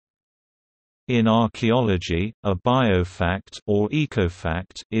In archaeology, a biofact or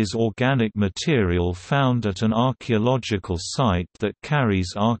ecofact is organic material found at an archaeological site that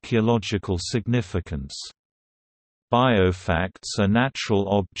carries archaeological significance. Biofacts are natural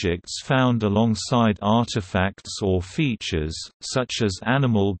objects found alongside artifacts or features, such as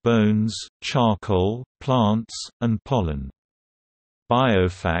animal bones, charcoal, plants, and pollen.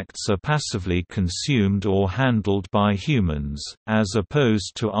 Biofacts are passively consumed or handled by humans, as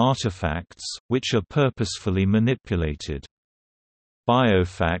opposed to artifacts, which are purposefully manipulated.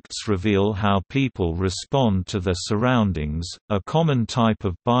 Biofacts reveal how people respond to their surroundings. A common type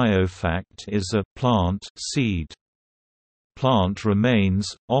of biofact is a plant seed. Plant remains,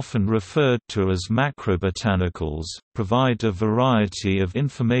 often referred to as macrobotanicals, provide a variety of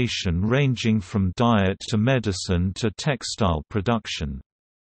information ranging from diet to medicine to textile production.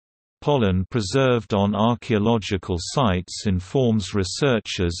 Pollen preserved on archaeological sites informs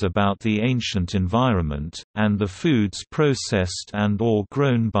researchers about the ancient environment, and the foods processed and/or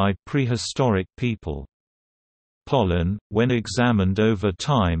grown by prehistoric people. Pollen, when examined over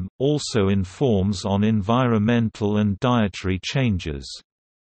time, also informs on environmental and dietary changes.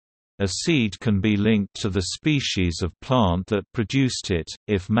 A seed can be linked to the species of plant that produced it.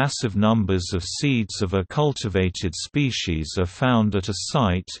 If massive numbers of seeds of a cultivated species are found at a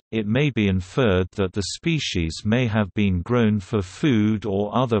site, it may be inferred that the species may have been grown for food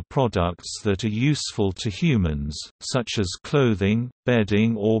or other products that are useful to humans, such as clothing,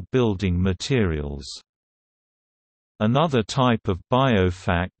 bedding, or building materials. Another type of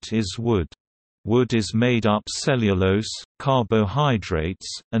biofact is wood. Wood is made up cellulose, carbohydrates,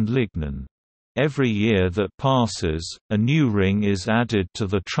 and lignin. Every year that passes, a new ring is added to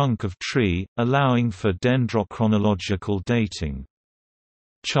the trunk of tree, allowing for dendrochronological dating.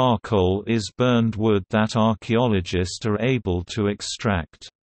 Charcoal is burned wood that archaeologists are able to extract.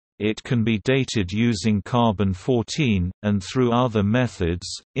 It can be dated using carbon-14, and through other methods,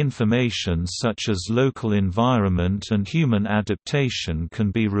 information such as local environment and human adaptation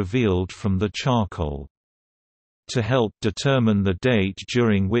can be revealed from the charcoal. To help determine the date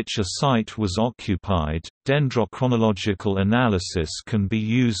during which a site was occupied, dendrochronological analysis can be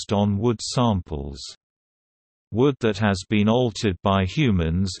used on wood samples. Wood that has been altered by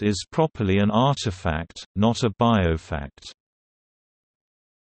humans is properly an artifact, not a biofact.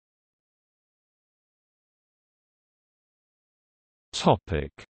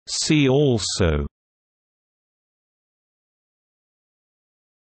 See also: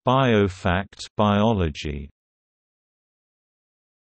 Biofact, biology.